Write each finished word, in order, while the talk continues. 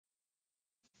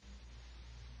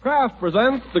Kraft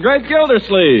presents The Great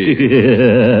Gildersleeve. The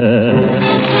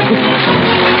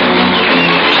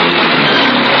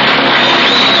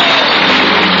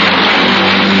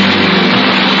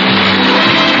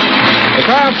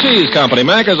Kraft Cheese Company,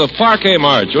 makers of Parquet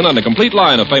margarine and a complete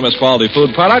line of famous quality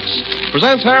food products,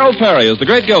 presents Harold Peary as The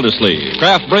Great Gildersleeve.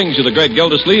 Kraft brings you The Great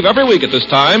Gildersleeve every week at this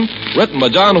time, written by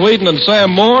John Whedon and Sam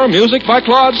Moore, music by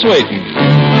Claude Sweeten.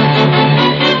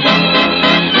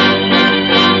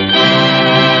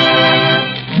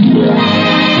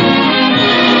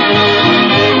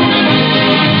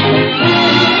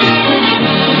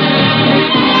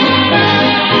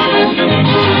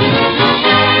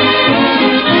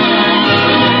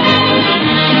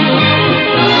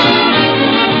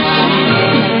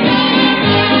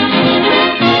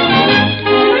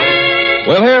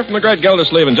 We'll hear from the Great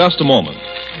Gildersleeve in just a moment,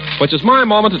 which is my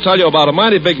moment to tell you about a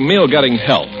mighty big meal-getting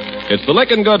help. It's the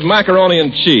lickin' good macaroni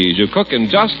and cheese you cook in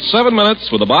just 7 minutes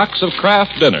with a box of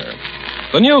Kraft Dinner.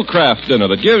 The new Kraft Dinner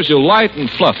that gives you light and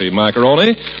fluffy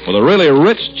macaroni with a really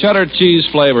rich cheddar cheese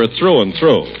flavor through and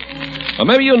through. Now,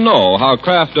 maybe you know how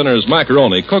Kraft Dinner's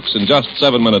macaroni cooks in just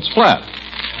 7 minutes flat.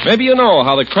 Maybe you know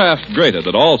how the Kraft Grated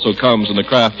that also comes in the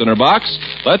Kraft Dinner box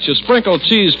lets you sprinkle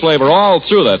cheese flavor all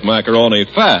through that macaroni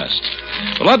fast.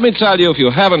 But let me tell you, if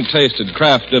you haven't tasted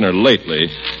Kraft Dinner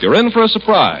lately, you're in for a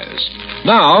surprise.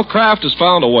 Now, Kraft has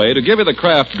found a way to give you the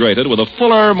Kraft Grated with a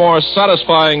fuller, more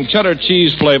satisfying cheddar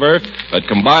cheese flavor that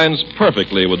combines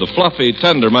perfectly with the fluffy,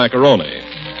 tender macaroni.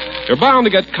 You're bound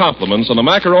to get compliments on the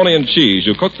macaroni and cheese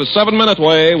you cook the 7-minute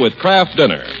way with Kraft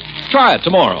Dinner. Try it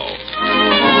tomorrow.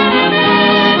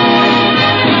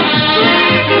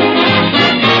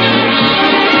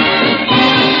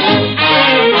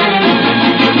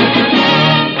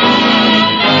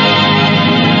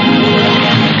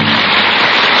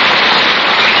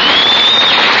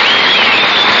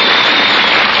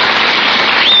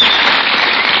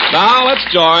 Now, let's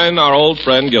join our old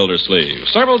friend Gildersleeve.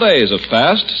 Several days have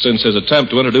passed since his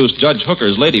attempt to introduce Judge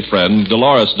Hooker's lady friend,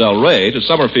 Dolores Del Rey, to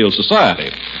Summerfield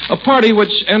society, a party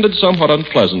which ended somewhat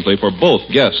unpleasantly for both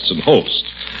guests and host.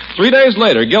 3 days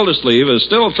later, Gildersleeve is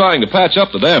still trying to patch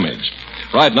up the damage.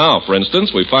 Right now, for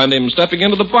instance, we find him stepping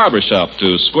into the barber shop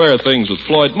to square things with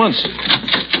Floyd Munson.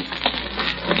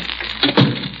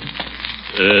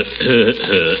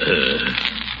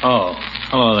 Oh,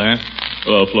 hello there.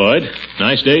 Hello, Floyd.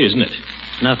 Nice day, isn't it?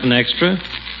 Nothing extra?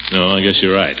 No, I guess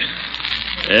you're right.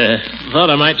 Thought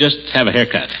I might just have a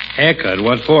haircut. Haircut?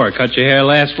 What for? Cut your hair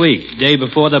last week, day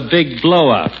before the big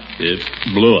blowout.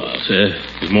 Blowout?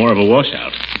 It was more of a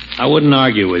washout. I wouldn't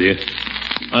argue with you.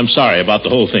 I'm sorry about the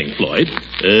whole thing, Floyd.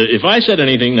 If I said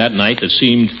anything that night that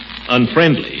seemed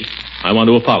unfriendly, I want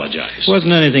to apologize.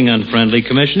 Wasn't anything unfriendly,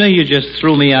 Commissioner. You just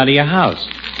threw me out of your house.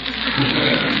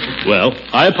 Well,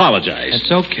 I apologize.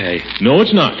 It's okay. No,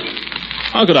 it's not.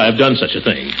 How could I have done such a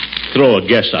thing? Throw a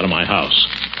guest out of my house.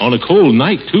 On a cold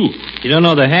night, too. You don't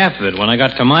know the half of it. When I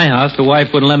got to my house, the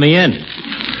wife wouldn't let me in.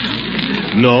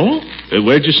 No?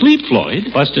 Where'd you sleep,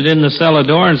 Floyd? Busted in the cellar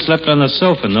door and slept on the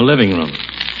sofa in the living room.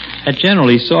 That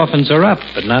generally softens her up,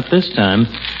 but not this time.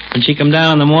 When she come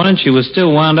down in the morning, she was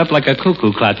still wound up like a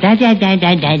cuckoo clock. Da, da, da,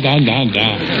 da, da, da, da,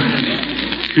 da.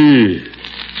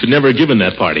 Should never have given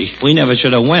that party. We never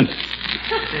should have went.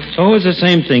 It's always the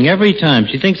same thing every time.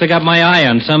 She thinks I got my eye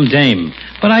on some dame.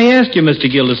 But I asked you, Mr.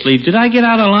 Gildersleeve, did I get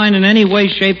out of line in any way,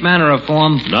 shape, manner, or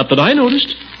form? Not that I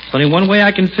noticed. There's only one way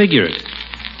I can figure it.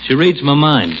 She reads my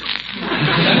mind.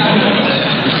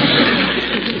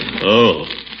 Oh.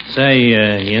 Say,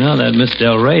 you know that Miss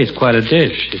Del Rey is quite a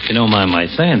dish, if you don't mind my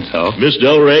saying so. Miss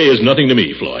Del Rey is nothing to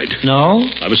me, Floyd. No?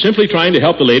 I was simply trying to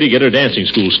help the lady get her dancing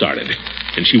school started.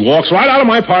 And she walks right out of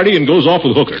my party and goes off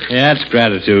with Hooker. Yeah, that's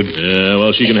gratitude. Yeah,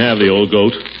 well, she can have the old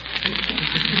goat.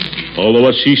 Although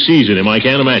what she sees in him, I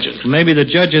can't imagine. Maybe the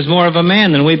judge is more of a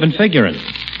man than we've been figuring.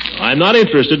 I'm not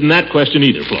interested in that question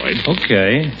either, Floyd.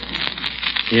 Okay.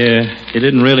 Yeah, you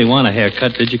didn't really want a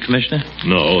haircut, did you, Commissioner?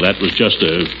 No, that was just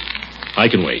I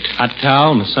can wait. Hot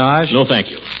towel, massage? No, thank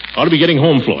you. Ought to be getting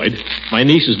home, Floyd. My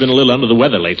niece has been a little under the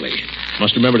weather lately.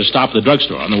 Must remember to stop at the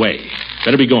drugstore on the way.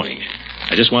 Better be going.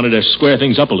 I just wanted to square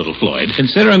things up a little, Floyd.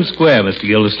 Consider him square, Mr.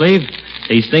 Gildersleeve.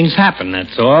 These things happen,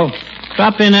 that's all.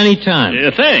 Drop in any time.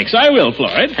 Thanks, I will,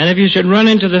 Floyd. And if you should run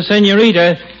into the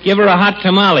senorita, give her a hot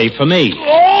tamale for me.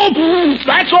 Oh,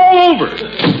 that's all over.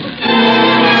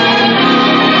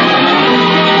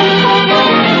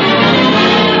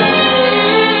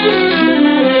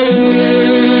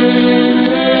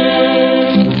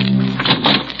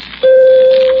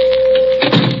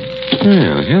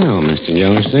 Well, hello, Mr.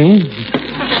 Gildersleeve.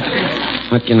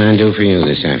 What What can I do for you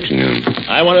this afternoon?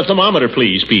 I want a thermometer,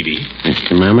 please, Peavy. A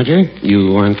thermometer?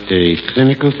 You want a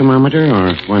clinical thermometer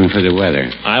or one for the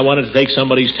weather? I wanted to take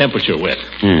somebody's temperature with.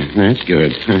 Yeah, that's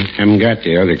good. I haven't got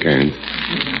the other kind.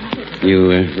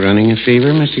 You running a fever,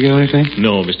 Mr. Gildersleeve?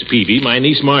 No, Mr. Peavy. My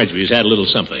niece Marjorie's had a little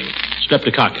something.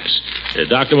 Streptococcus. The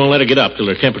doctor won't let her get up till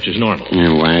her temperature's normal.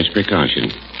 A wise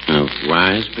precaution. A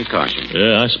wise precaution.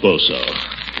 Yeah, I suppose so.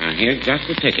 Now, here's just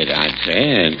the ticket, I'd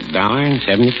say.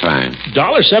 $1.75.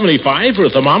 $1.75 for a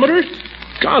thermometer?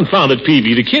 Confound it,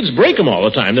 Peavy. The kids break them all the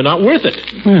time. They're not worth it.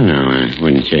 Well, no, I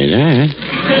wouldn't say that.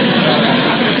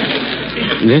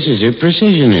 This is a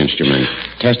precision instrument,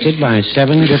 tested by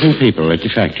 7 different people at the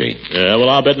factory. Yeah, well,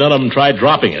 I'll bet none of them tried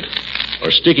dropping it or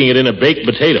sticking it in a baked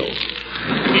potato.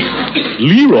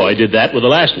 Leroy did that with the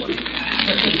last one.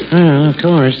 Well, of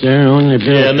course, they're only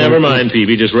built... Yeah, never mind,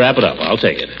 Peavy. Just wrap it up. I'll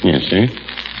take it. Yes, sir.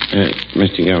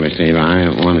 Mr. Gildersleeve, I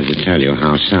wanted to tell you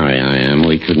how sorry I am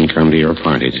we couldn't come to your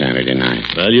party Saturday night.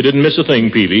 Well, you didn't miss a thing,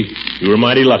 Peavy. You were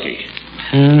mighty lucky.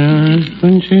 I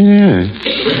couldn't say that.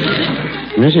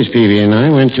 Mrs. Peavy and I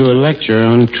went to a lecture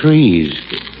on trees.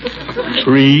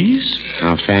 Trees?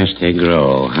 How fast they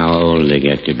grow, how old they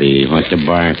get to be, what the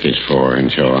bark is for, and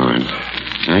so on.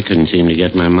 I couldn't seem to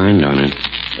get my mind on it.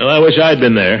 Well, I wish I'd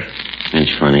been there.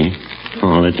 That's funny.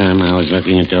 All the time I was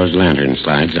looking at those lantern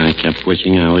slides, I kept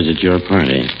wishing I was at your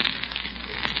party.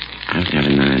 I've got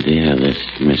an idea this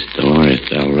Miss Dolores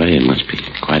Del Rey must be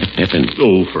quite a pippin.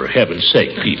 Oh, for heaven's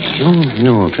sake, Peavy. Oh,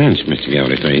 no offense, Mr.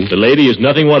 Gildersleeve. The lady is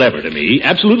nothing whatever to me.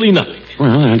 Absolutely nothing.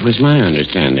 Well, that was my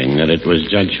understanding, that it was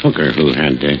Judge Hooker who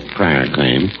had the prior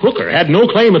claim. Hooker had no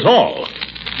claim at all.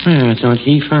 Well, I thought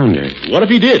he found her. What if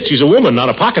he did? She's a woman, not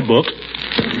a pocketbook.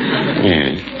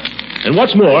 Yes. And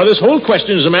what's more, this whole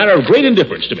question is a matter of great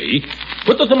indifference to me.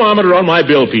 Put the thermometer on my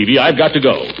bill, Peavy. I've got to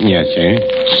go. Yes, sir.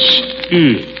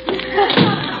 Hmm.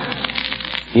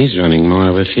 He's running more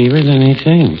of a fever than he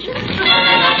thinks.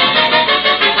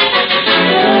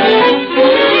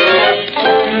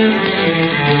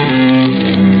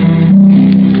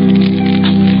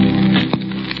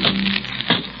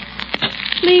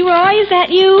 Leroy, is that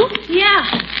you? Yeah.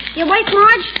 You awake,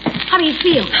 Marge? How do you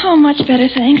feel? Oh, much better,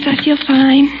 thanks. I feel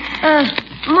fine.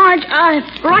 Marge, I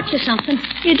brought you something.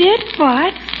 You did?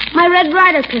 What? My Red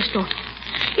Ryder pistol.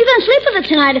 You can sleep with it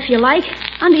tonight if you like,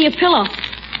 under your pillow.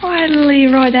 Why,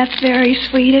 Leroy, that's very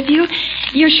sweet of you.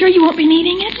 You're sure you won't be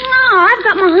needing it? No, I've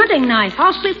got my hunting knife.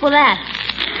 I'll sleep with that.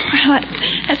 Well,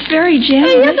 that's very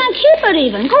generous. Hey, you can keep it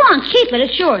even. Go on, keep it.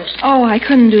 It's yours. Oh, I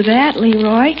couldn't do that,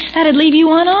 Leroy. That'd leave you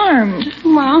unarmed.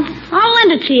 Well, I'll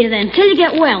lend it to you then, till you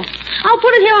get well. I'll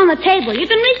put it here on the table. You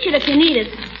can reach it if you need it.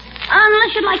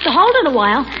 Unless you'd like to hold it a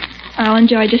while. I'll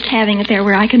enjoy just having it there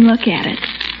where I can look at it.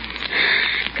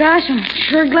 Gosh, I'm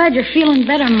sure glad you're feeling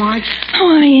better, Marge.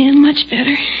 Oh, I am much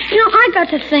better. You know, I got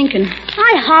to thinking.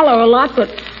 I holler a lot, but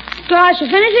gosh,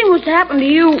 if anything was to happen to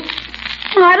you,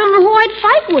 well, I don't know who I'd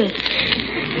fight with.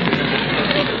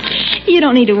 You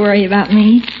don't need to worry about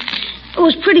me. It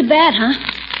was pretty bad, huh?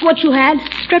 What you had?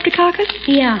 Streptococcus?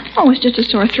 Yeah. Oh, it's just a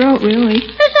sore throat, really.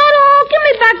 Is that all? Give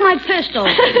me back my pistol.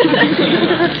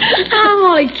 I'm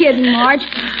only kidding, Marge.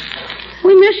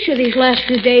 We missed you these last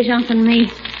few days, Unc and me.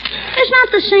 It's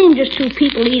not the same just two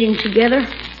people eating together.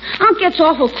 Unc gets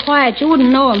awful quiet. You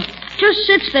wouldn't know him. Just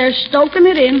sits there stoking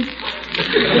it in.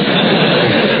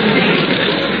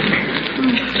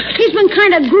 He's been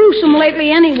kind of gruesome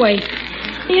lately anyway.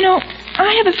 You know,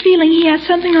 I have a feeling he has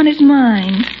something on his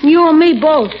mind. You and me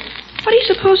both. What do you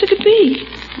suppose it could be?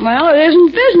 Well, it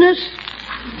isn't business.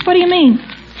 What do you mean?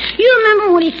 You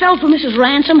remember when he fell for Mrs.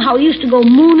 Ransom, how he used to go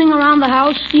mooning around the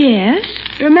house? Yes.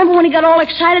 You remember when he got all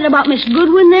excited about Miss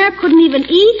Goodwin there, couldn't even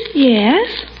eat?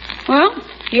 Yes. Well,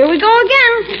 here we go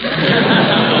again.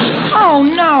 Oh,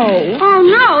 no. Oh,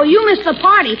 no, you missed the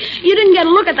party. You didn't get a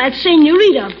look at that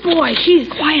senorita. Boy, she's...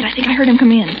 Quiet, I think I heard him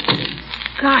come in.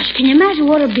 Gosh, can you imagine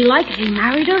what it'd be like if he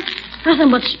married her?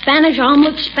 Nothing but Spanish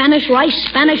omelet, Spanish rice,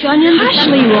 Spanish onions. Hush,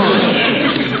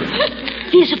 Leroy.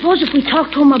 Do you suppose if we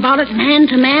talked to him about it man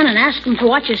to man and asked him to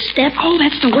watch his step? Oh,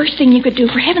 that's the worst thing you could do.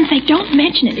 For heaven's sake, don't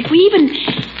mention it. If we even...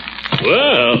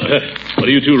 Well, what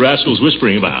are you two rascals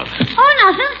whispering about? Oh,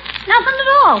 nothing. Nothing at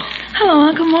all. Hello,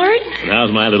 Uncle Mort.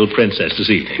 How's my little princess this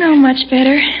evening? No, much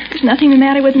better. There's nothing the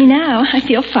matter with me now. I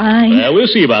feel fine. We'll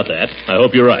see about that. I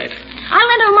hope you're right. I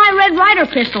lent her my Red Ryder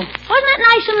pistol. Wasn't that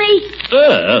nice of me?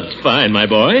 It's fine, my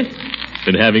boy.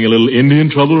 Been having a little Indian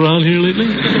trouble around here lately?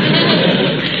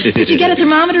 Did you get a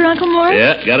thermometer, Uncle Mort?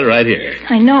 Yeah, got it right here.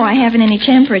 I know I haven't any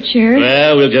temperature.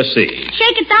 Well, we'll just see.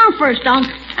 Shake it down first, Unc,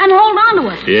 and hold on to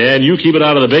it. Yeah, and you keep it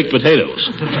out of the baked potatoes.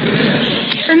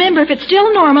 Remember, if it's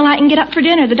still normal, I can get up for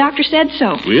dinner. The doctor said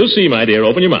so. We'll see, my dear.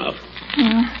 Open your mouth.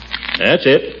 That's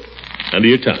it. Under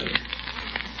your tongue.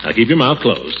 Now keep your mouth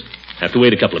closed. Have to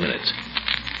wait a couple of minutes.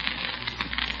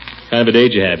 What kind of a day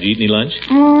did you have? Did you eat any lunch?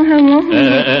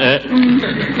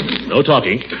 No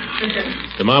talking.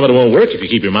 The thermometer won't work if you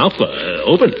keep your mouth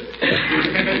open.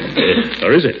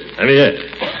 Or is it? I mean,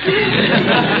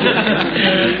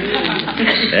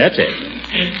 that's it.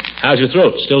 How's your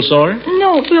throat? Still sore?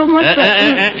 No, feel much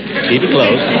better. Keep it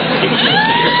closed.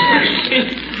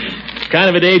 What kind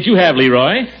of a day did you have,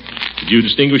 Leroy? Did you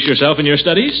distinguish yourself in your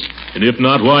studies? And if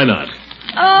not, why not?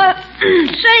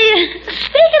 Say,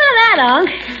 speaking of that, Unc.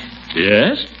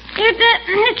 Yes?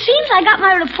 It seems I got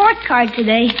my report card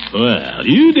today. Well,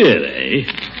 you did, eh?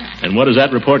 And what does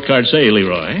that report card say,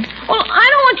 Leroy? Well, I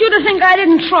don't want you to think I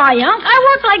didn't try, Unc. I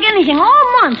worked like anything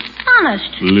all month.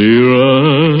 Honest.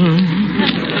 Leroy.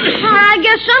 I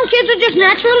guess some kids are just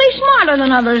naturally smarter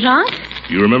than others, Unc.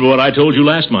 You remember what I told you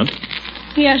last month?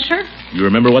 Yes, sir. You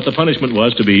remember what the punishment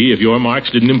was to be if your marks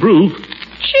didn't improve?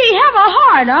 Gee, have a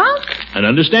heart, Unc. An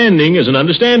understanding is an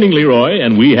understanding, Leroy,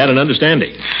 and we had an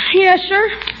understanding. Yes,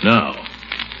 sir. Now,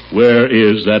 where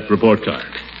is that report card?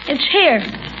 It's here.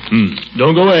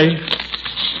 Don't go away.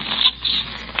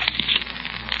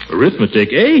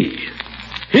 Arithmetic, A.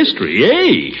 History,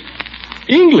 A.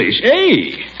 English,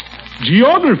 A.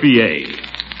 Geography, A.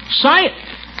 Science.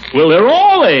 Well, they're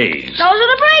all A's. Those are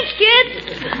the breaks, kid.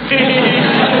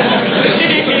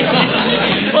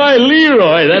 Why,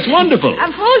 Leroy, that's wonderful.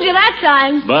 I fooled you that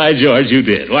time. By George, you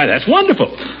did. Why, that's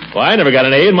wonderful. Why, I never got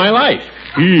an A in my life.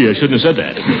 I shouldn't have said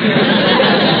that.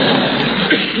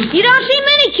 You don't see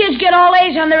many kids get all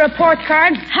A's on their report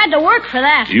card. Had to work for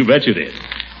that. You bet you did.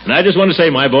 And I just want to say,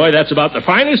 my boy, that's about the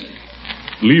finest...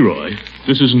 Leroy,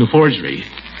 this isn't a forgery.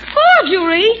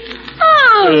 Forgery?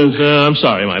 Oh. I'm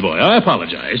sorry, my boy. I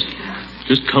apologize.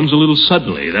 Just comes a little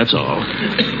suddenly, that's all.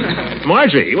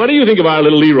 Marjorie, what do you think of our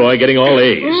little Leroy getting all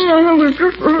A's?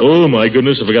 Oh, my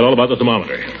goodness, I forgot all about the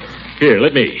thermometer. Here,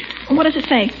 let me. What does it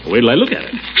say? Wait till I look at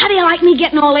it. How do you like me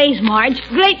getting all A's, Marge?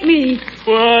 Great me.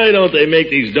 Why don't they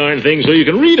make these darn things so you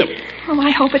can read them? Oh,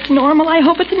 I hope it's normal. I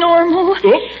hope it's normal.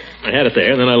 Oh, I had it there,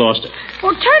 and then I lost it.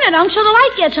 Well, turn it on so the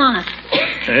light gets on it.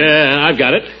 Yeah, I've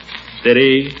got it.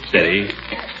 Steady, steady.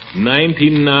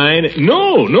 99.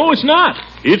 No, it's not.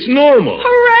 It's normal.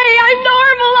 Hooray, I'm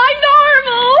normal.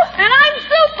 And I'm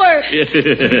super.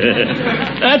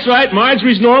 That's right.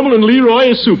 Marjorie's normal and Leroy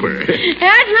is super. That's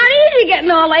not easy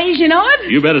getting all A's, you know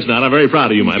it. You bet it's not. I'm very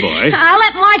proud of you, my boy. I'll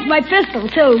let Marge my pistol,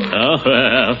 too. Oh,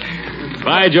 well.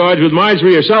 By George, with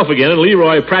Marjorie herself again and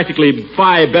Leroy practically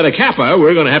Phi Beta Kappa,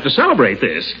 we're going to have to celebrate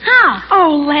this. How?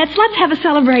 Oh, let's have a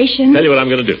celebration. Tell you what I'm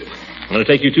going to do. I'm going to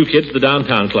take you two kids to the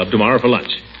downtown club tomorrow for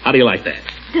lunch. How do you like that?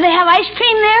 Do they have ice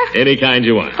cream there? Any kind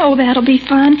you want. Oh, that'll be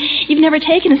fun. You've never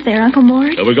taken us there, Uncle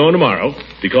Mort. So we're going tomorrow,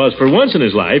 because for once in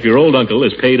his life, your old uncle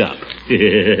is paid up. Gosh,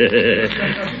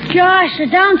 the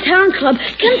downtown club.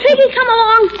 Can Piggy come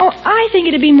along? Oh, I think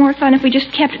it'd be more fun if we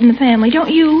just kept it in the family,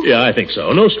 don't you? Yeah, I think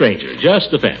so. No stranger, just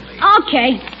the family.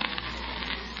 Okay.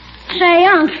 Say,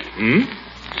 Unc.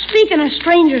 Speaking of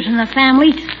strangers in the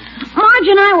family, Marge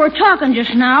and I were talking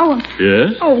just now.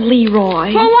 Yes? Oh,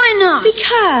 Leroy. Well, why not?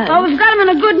 Because. Well, we've got him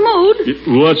in a good mood.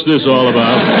 What's this all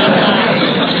about?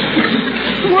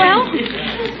 Well,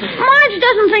 Marge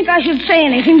doesn't think I should say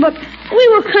anything, but we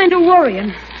were kind of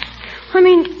worrying. I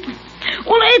mean,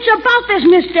 well, it's about this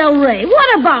Miss Del Rey.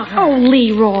 What about her? Oh,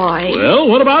 Leroy. Well,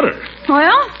 what about her?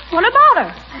 Well, what about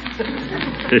her?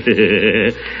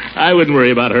 I wouldn't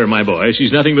worry about her, my boy.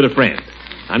 She's nothing but a friend.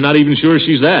 I'm not even sure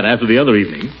she's that after the other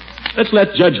evening. Let's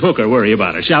let Judge Hooker worry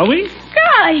about her, shall we?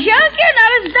 Gosh, Unc, you're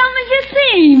not as dumb as you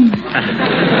seem.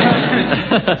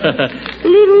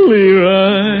 Little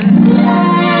Leroy.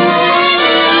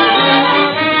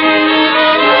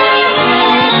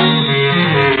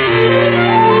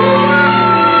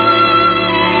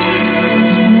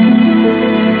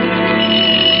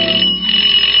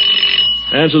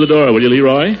 Answer the door, will you,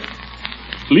 Leroy?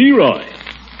 Leroy.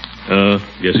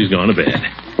 Guess he's gone to bed.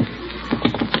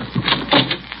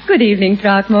 Good evening,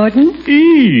 Throckmorton.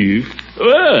 Eve.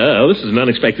 Well, this is an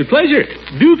unexpected pleasure.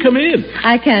 Do come in.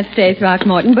 I can't stay,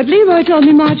 Throckmorton, but Leroy told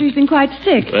me Marjorie's been quite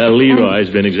sick. Well, Leroy's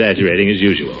been exaggerating as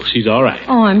usual. She's all right.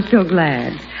 Oh, I'm so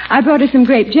glad. I brought her some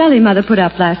grape jelly Mother put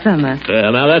up last summer.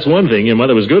 Well, now that's one thing your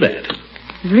mother was good at.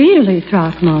 Really,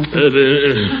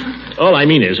 Throckmorton? All I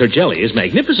mean is her jelly is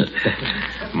magnificent.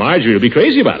 Marjorie will be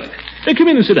crazy about it. Come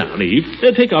in and sit down, Eve.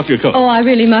 Take off your coat. Oh, I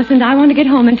really mustn't. I want to get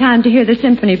home in time to hear the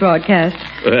symphony broadcast.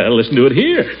 Well, listen to it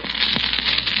here.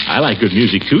 I like good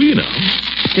music, too, you know.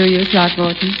 Do you,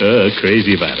 Throckmorton?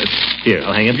 Crazy about it. Here,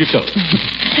 I'll hang up your coat.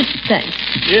 Thanks.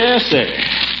 Yes, sir.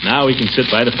 Now we can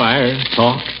sit by the fire and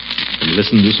talk. and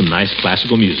listen to some nice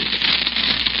classical music.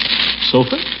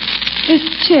 Sofa? This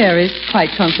chair is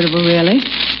quite comfortable, really.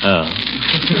 Oh.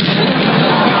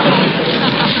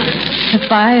 The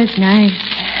fire's nice.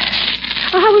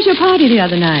 Oh, how was your party the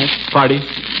other night? Party?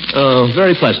 Oh,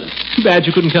 very pleasant. Too bad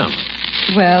you couldn't come.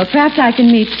 Well, perhaps I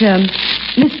can meet,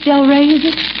 Miss Del Rey, is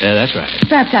it? Yeah, that's right.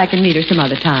 Perhaps I can meet her some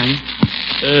other time.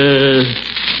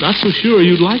 Not so sure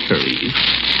you'd like her, Eve.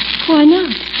 Why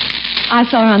not? I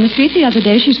saw her on the street the other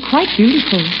day. She's quite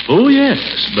beautiful. Oh, yes,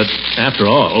 but after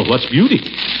all, what's beauty?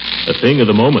 A thing of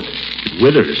the moment. It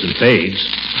withers and fades.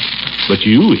 But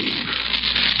you, Eve.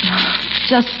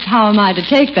 Just how am I to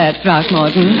take that,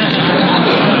 Throckmorton?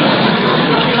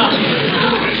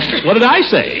 What did I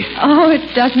say? Oh,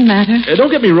 it doesn't matter.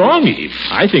 Don't get me wrong, Eve.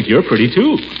 I think you're pretty,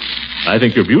 too. I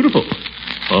think you're beautiful.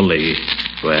 Only,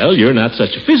 well, you're not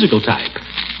such a physical type.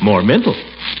 More mental.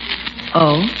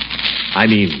 Oh? I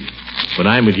mean, when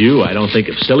I'm with you, I don't think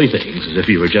of silly things as if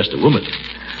you were just a woman.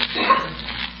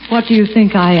 What do you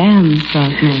think I am,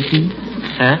 Throckmorton?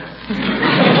 Huh?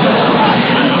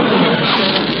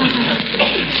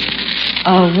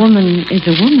 A woman is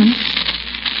a woman.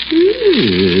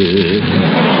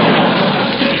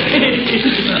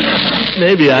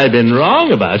 Maybe I've been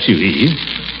wrong about you, Eve.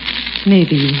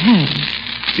 Maybe you have.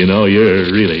 You know,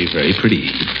 you're really very pretty,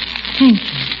 Eve. Thank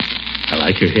you. I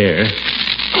like your hair.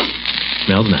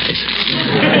 Smells nice.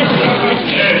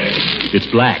 It's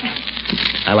black.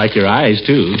 I like your eyes,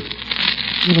 too.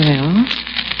 Well?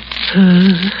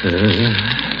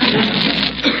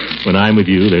 When I'm with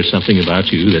you, there's something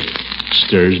about you that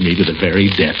stirs me to the very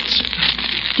depths.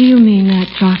 Do you mean that,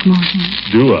 Throckmorton?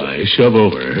 Do I? Shove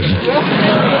over.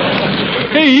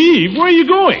 Hey, Eve, where are you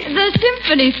going? The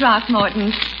symphony,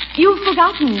 Throckmorton. You've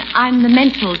forgotten I'm the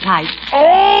mental type.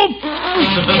 Oh!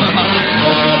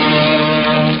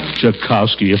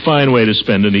 Tchaikovsky, a fine way to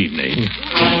spend an evening.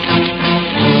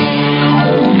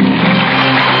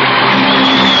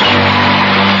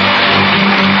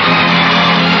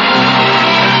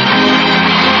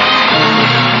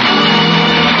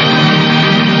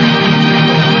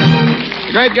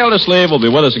 The Great Gildersleeve will be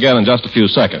with us again in just a few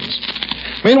seconds.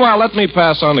 Meanwhile, let me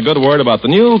pass on the good word about the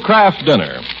new Kraft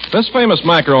dinner. This famous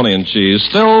macaroni and cheese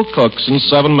still cooks in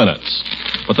 7 minutes.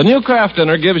 But the new Kraft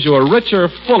dinner gives you a richer,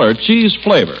 fuller cheese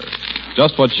flavor.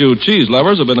 Just what you cheese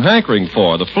lovers have been hankering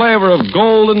for, the flavor of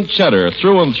golden cheddar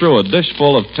through and through a dish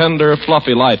full of tender,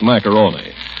 fluffy, light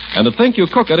macaroni. And to think you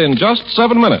cook it in just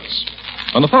 7 minutes.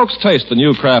 When the folks taste the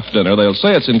new Kraft dinner, they'll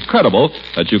say it's incredible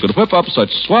that you could whip up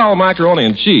such swell macaroni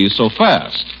and cheese so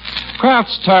fast.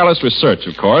 Kraft's tireless research,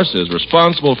 of course, is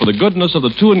responsible for the goodness of the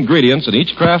two ingredients in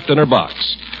each Kraft dinner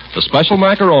box. The special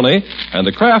macaroni and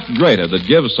the Kraft grated that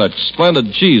gives such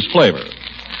splendid cheese flavor.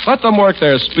 Let them work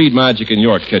their speed magic in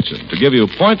your kitchen to give you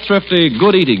point-thrifty,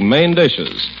 good-eating main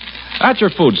dishes. At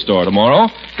your food store tomorrow,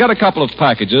 get a couple of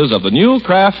packages of the new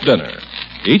Kraft dinner.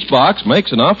 Each box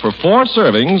makes enough for 4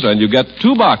 servings, and you get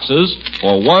 2 boxes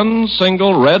for 1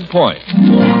 single red point.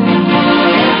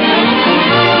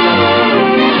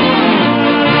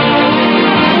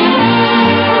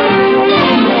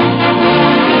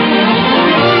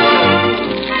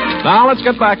 Now let's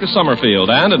get back to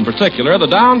Summerfield, and in particular, the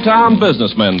Downtown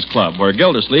Businessmen's Club, where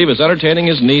Gildersleeve is entertaining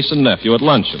his niece and nephew at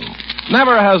luncheon.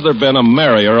 Never has there been a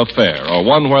merrier affair, or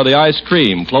one where the ice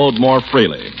cream flowed more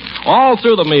freely. All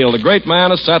through the meal, the great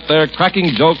man has sat there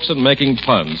cracking jokes and making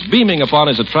puns, beaming upon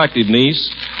his attractive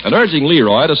niece, and urging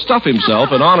Leroy to stuff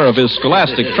himself in honor of his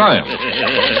scholastic triumph.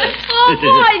 Oh,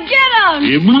 boy, get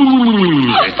him!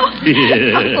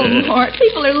 Oh, Mort,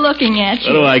 people are looking at What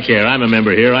you. do I care? I'm a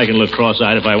member here. I can look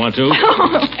cross-eyed if I want to.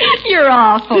 Oh, you're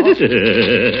awful. Hey,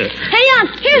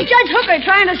 here's Judge Hooker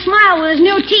trying to smile with his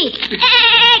new teeth.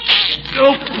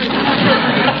 Oh,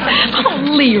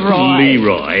 Leroy.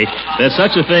 Leroy, there's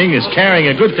such a thing as carrying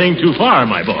a good thing too far,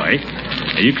 my boy.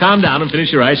 Now, you calm down and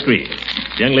finish your ice cream.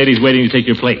 The young lady's waiting to take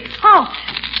your plate. Oh,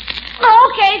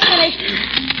 okay, finished.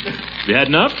 You had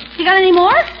enough? You got any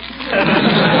more?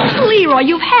 Leroy,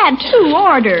 you've had 2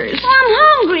 orders. I'm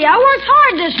hungry. I worked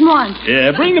hard this month.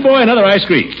 Yeah, bring the boy another ice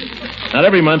cream. Not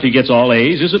every month he gets all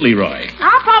A's, is it, Leroy?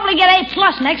 I'll probably get A+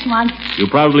 next month. You'll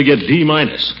probably get D-.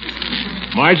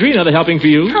 Marjorie, another helping for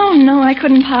you? Oh, no, I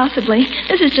couldn't possibly.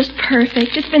 This is just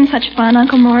perfect. It's been such fun,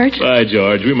 Uncle Mort. By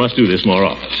George, we must do this more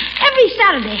often. Every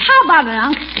Saturday. How about it,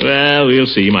 Unc? Well, we'll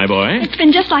see, my boy. It's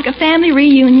been just like a family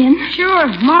reunion. Sure.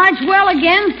 Marge well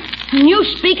again? And you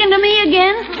speaking to me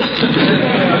again?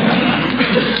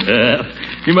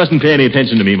 You mustn't pay any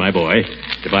attention to me, my boy.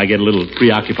 If I get a little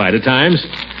preoccupied at times,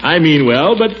 I mean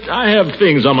well, but I have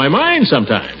things on my mind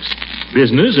sometimes.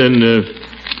 Business and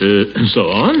so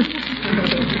on.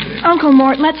 Uncle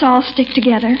Mort, let's all stick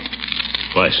together.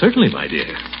 Why, certainly, my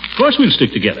dear. Of course we'll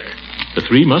stick together. The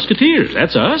Three Musketeers,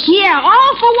 that's us. Yeah,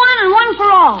 all for one and one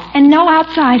for all. And no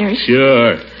outsiders.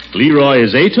 Sure. Leroy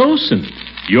is Athos, and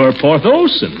you're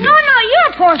Porthos, and... No,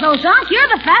 you're Porthos, Unc. You're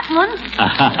the fat one.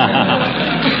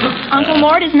 Uncle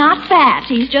Mort is not fat.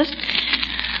 He's just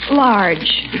large.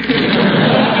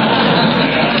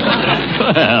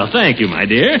 Well, thank you, my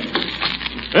dear.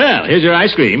 Well, here's your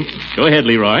ice cream. Go ahead,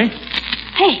 Leroy.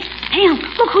 Hey, Unc,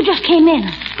 look who just came in.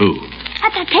 Who?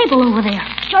 At that table over there.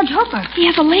 Judge Hooker. He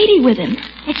has a lady with him.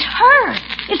 It's her.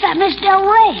 It's that Miss Del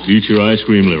Rey. Eat your ice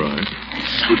cream, Leroy.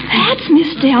 So that's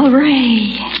Miss Del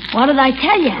Rey. What did I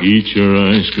tell you? Eat your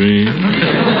ice cream.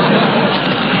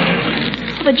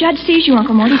 The judge sees you,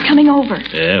 Uncle Mort. He's coming over.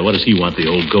 Yeah, what does he want, the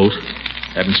old goat?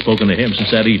 Haven't spoken to him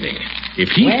since that evening. If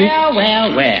he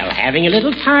Well, having a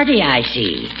little party, I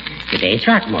see. Good day,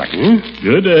 Throckmorton.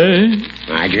 Good day.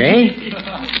 Marjorie.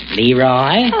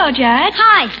 Leroy. Hello, Judge.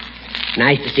 Hi.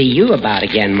 Nice to see you about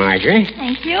again, Marjorie.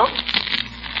 Thank you.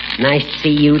 Nice to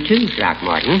see you, too,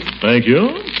 Throckmorton. Thank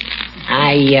you.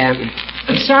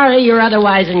 I'm sorry you're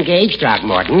otherwise engaged,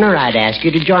 Throckmorton, or I'd ask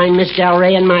you to join Miss Del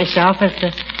Rey and myself at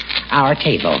our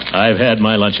table. I've had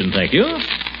my luncheon, thank you.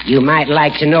 You might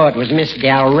like to know it was Miss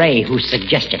Del Rey who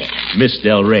suggested it. Miss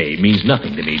Del Rey means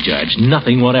nothing to me, Judge.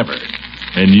 Nothing whatever.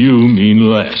 And you mean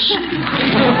less.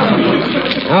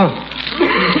 Oh,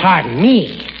 pardon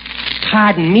me.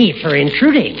 Pardon me for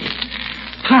intruding.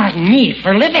 Pardon me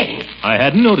for living. I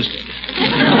hadn't noticed it.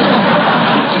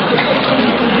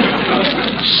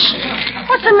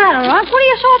 What's the matter, Unc? What are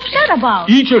you so upset about?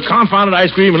 Eat your confounded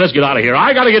ice cream and let's get out of here.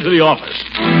 I gotta get to the office.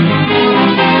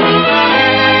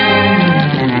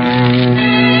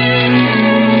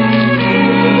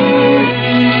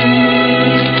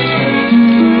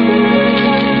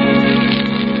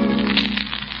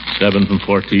 7 from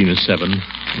 14 is 7,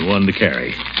 and 1 to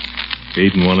carry.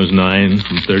 8 and 1 is 9,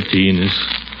 from 13 is...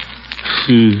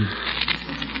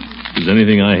 If there's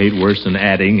anything I hate worse than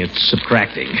adding, it's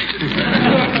subtracting.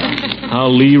 How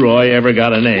Leroy ever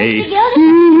got an A...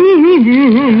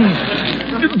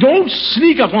 Don't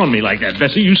sneak up on me like that,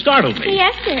 Bessie. You startled me.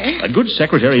 Yes, sir. A good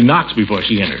secretary knocks before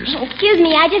she enters. Excuse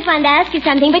me, I just wanted to ask you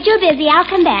something, but you're busy. I'll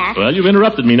come back. Well, you've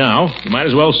interrupted me now. You might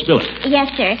as well spill it. Yes,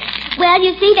 sir. Well,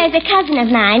 you see, there's a cousin of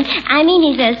mine. I mean,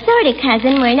 he's a sort of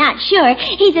cousin. We're not sure.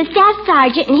 He's a staff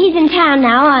sergeant, and he's in town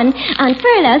now on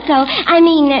furlough, so,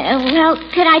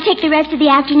 could I take the rest of the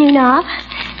afternoon off?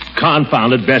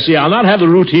 Confound it, Bessie. I'll not have the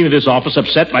routine of this office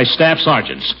upset by staff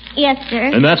sergeants. Yes, sir.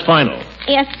 And that's final.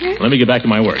 Yes, sir. Let me get back to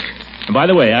my work. And by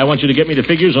the way, I want you to get me the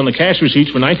figures on the cash receipts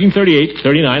for 1938,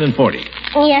 39, and 40.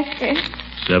 Yes, sir.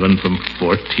 7 from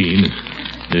 14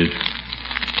 is...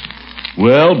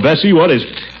 Well, Bessie, what is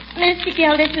it? Mr.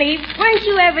 Gildersleeve, weren't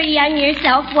you ever young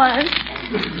yourself once?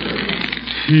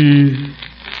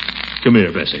 Come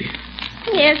here, Bessie.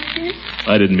 Yes, sir.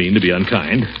 I didn't mean to be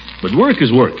unkind, but work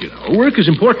is work, you know. Work is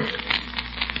important.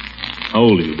 How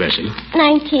old are you, Bessie?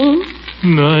 19.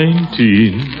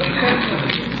 19.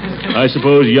 I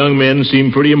suppose young men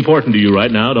seem pretty important to you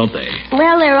right now, don't they?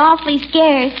 Well, they're awfully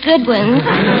scarce. Good ones.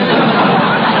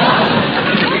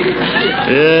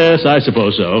 Yes, I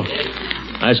suppose so.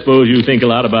 I suppose you think a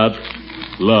lot about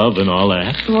love and all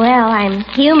that. Well, I'm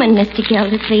human, Mr.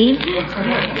 Gildersleeve.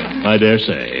 I dare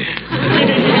say.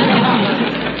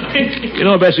 You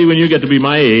know, Bessie, when you get to be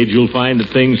my age, you'll find that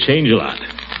things change a lot.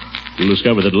 You'll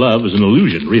discover that love is an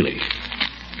illusion, really.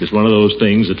 Just one of those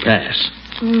things that pass.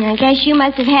 I guess you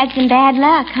must have had some bad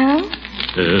luck, huh?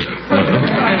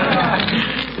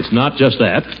 It's not just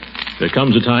that. There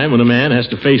comes a time when a man has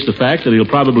to face the fact that he'll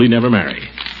probably never marry.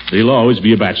 That he'll always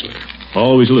be a bachelor.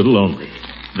 Always a little lonely.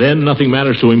 Then nothing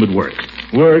matters to him but work.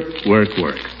 Work, work,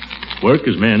 work. Work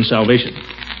is man's salvation.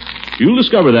 You'll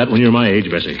discover that when you're my age,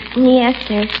 Bessie. Yes,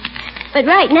 sir. But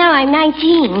right now I'm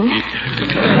 19.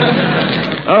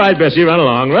 All right, Bessie, run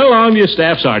along. Run along to your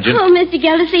staff sergeant. Oh, Mr.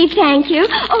 Gildersleeve, thank you.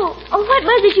 Oh, what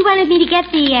was it you wanted me to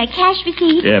get the cash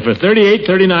receipt? Yeah, for 38,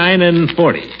 39, and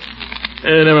 40.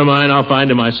 Never mind, I'll find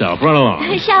him myself. Run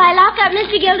along. Shall I lock up,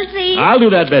 Mr. Gildersleeve? I'll do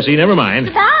that, Bessie. Never mind.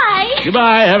 Goodbye.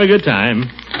 Goodbye. Have a good time.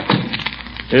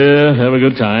 Have a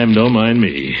good time. Don't mind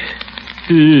me.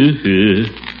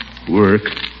 Work.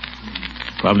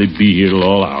 Probably be here till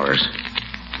all hours.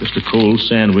 Just a cold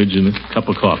sandwich and a cup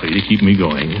of coffee to keep me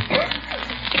going.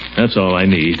 That's all I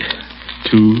need.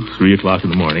 2, 3 o'clock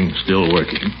in the morning, still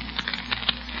working.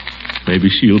 Maybe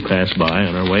she'll pass by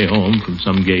on her way home from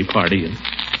some gay party and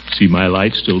see my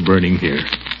light still burning here,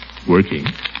 working.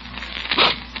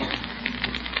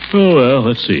 Oh, well,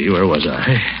 let's see. Where was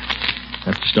I?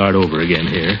 Have to start over again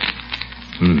here.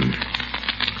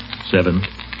 7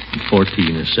 and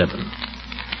 14 is 7.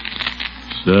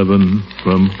 7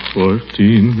 from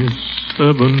 14 is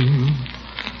 7.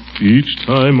 Each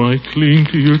time I cling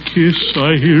to your kiss,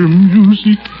 I hear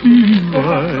music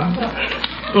divine.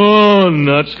 Oh,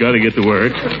 nuts. Gotta get to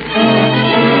work.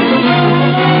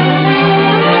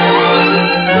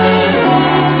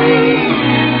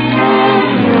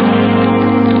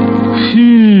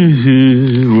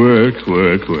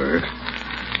 Work.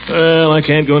 Well, I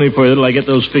can't go any further till I get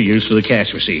those figures for the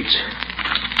cash receipts.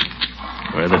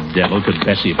 Where the devil could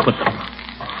Bessie put them?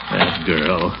 That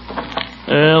girl.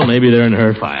 Well, maybe they're in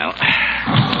her file.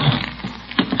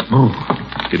 Oh,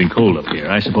 it's getting cold up here.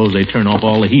 I suppose they turn off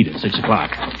all the heat at 6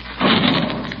 o'clock.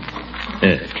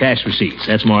 Cash receipts.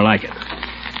 That's more like it.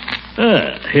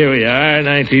 Here we are,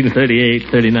 1938,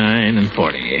 39, and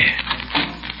 40.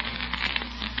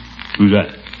 Who's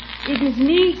that? It is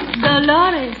me,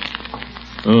 Dolores.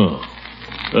 Oh.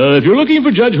 If you're looking for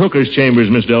Judge Hooker's chambers,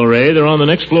 Miss Del Rey, they're on the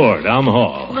next floor, down the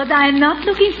hall. But I'm not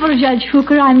looking for Judge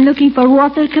Hooker. I'm looking for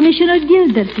Water Commissioner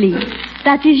Gildersleeve.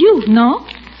 That is you, no?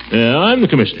 Yeah, I'm the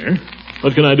commissioner.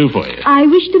 What can I do for you? I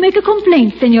wish to make a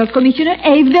complaint, Senor Commissioner.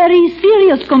 A very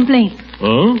serious complaint.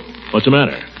 Oh? What's the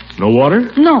matter? No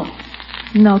water? No,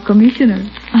 Commissioner.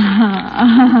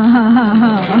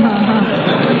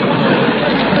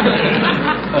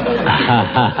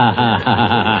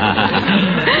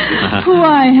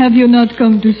 Why have you not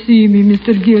come to see me,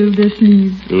 Mr.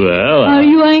 Gildersleeve? Well, Are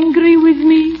you angry with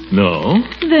me? No.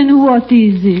 Then what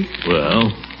is it?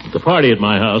 Well, at the party at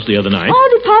my house the other night. Oh,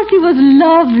 the party was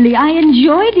lovely. I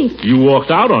enjoyed it. You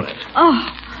walked out on it.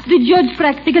 Oh, the judge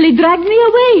practically dragged me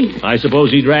away. I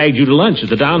suppose he dragged you to lunch at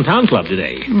the downtown club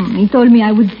today. He told me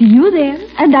I would see you there,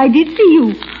 and I did see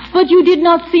you. But you did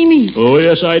not see me. Oh,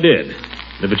 yes, I did.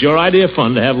 If it's your idea of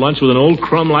fun to have lunch with an old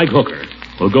crumb like Hooker,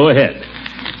 well, go ahead.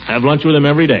 Have lunch with him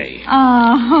every day.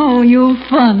 Oh, you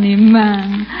funny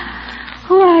man.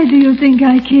 Why do you think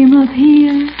I came up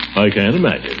here? I can't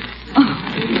imagine.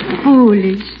 Oh,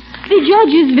 foolish. The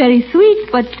judge is very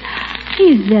sweet, but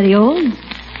he's very old.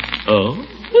 Oh?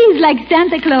 He's like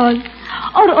Santa Claus.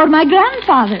 Or my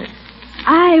grandfather.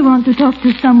 I want to talk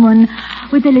to someone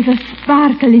with a little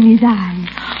sparkle in his eye.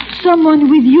 Someone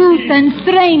with youth and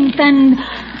strength and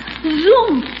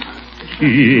zoom.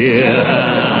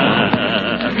 Yeah.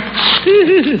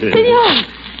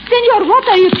 Senor, what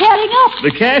are you tearing up?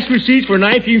 The cash receipts for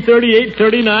 1938,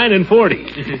 39, and 40.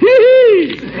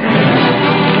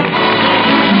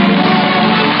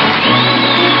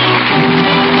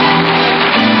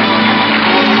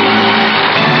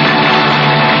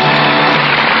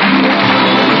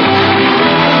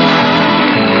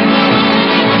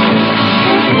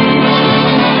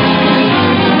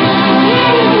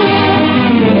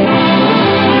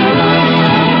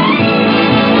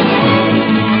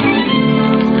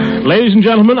 Ladies and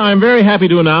gentlemen, I'm very happy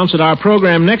to announce that our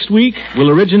program next week will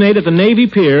originate at the Navy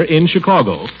Pier in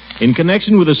Chicago in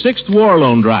connection with the 6th War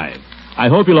Loan Drive. I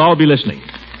hope you'll all be listening.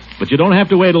 But you don't have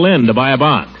to wait till then to buy a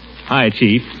bond. Hi,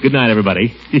 Chief. Good night,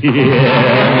 everybody.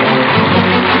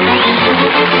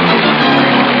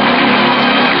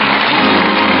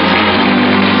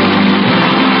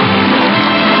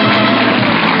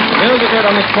 Music heard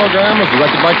on this program was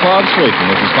directed by Claude Sweeten.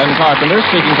 This is Ken Carpenter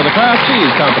speaking for the Kraft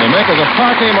Cheese Company, makers of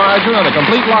parquet margarine and a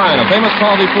complete line of famous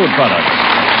quality food products.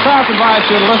 Kraft invites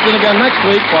you to listen again next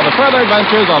week for the further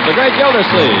adventures of the Great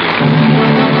Gildersleeve.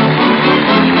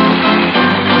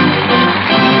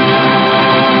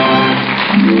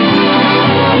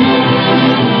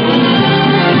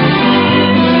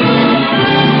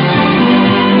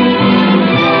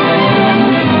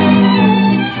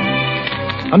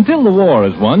 Until the war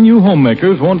is won, you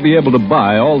homemakers won't be able to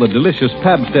buy all the delicious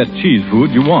Pabstet cheese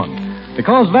food you want,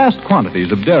 because vast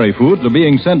quantities of dairy foods are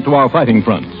being sent to our fighting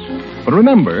fronts. But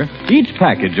remember, each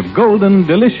package of golden,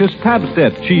 delicious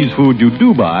Pabstet cheese food you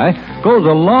do buy goes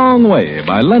a long way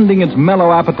by lending its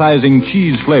mellow, appetizing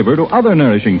cheese flavor to other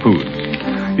nourishing foods.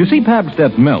 You see,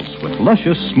 Pabstet melts with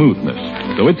luscious smoothness,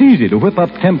 so it's easy to whip up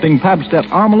tempting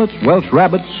Pabstet omelets, Welsh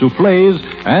rabbits, soufflés,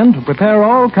 and to prepare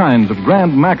all kinds of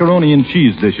grand macaroni and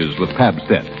cheese dishes with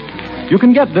Pabstet. You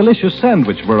can get delicious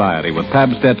sandwich variety with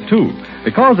Pabstet, too,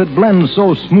 because it blends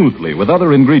so smoothly with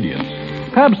other ingredients.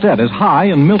 Pabstet is high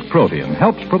in milk protein,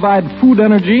 helps provide food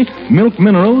energy, milk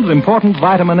minerals, important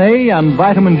vitamin A and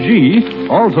vitamin G,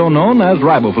 also known as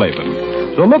riboflavin.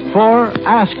 So look for,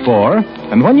 ask for,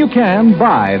 and when you can,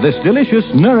 buy this delicious,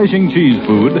 nourishing cheese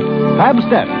food,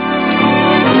 Pabstet.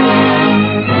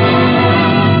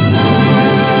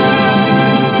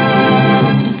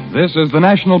 This is the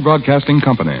National Broadcasting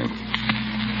Company.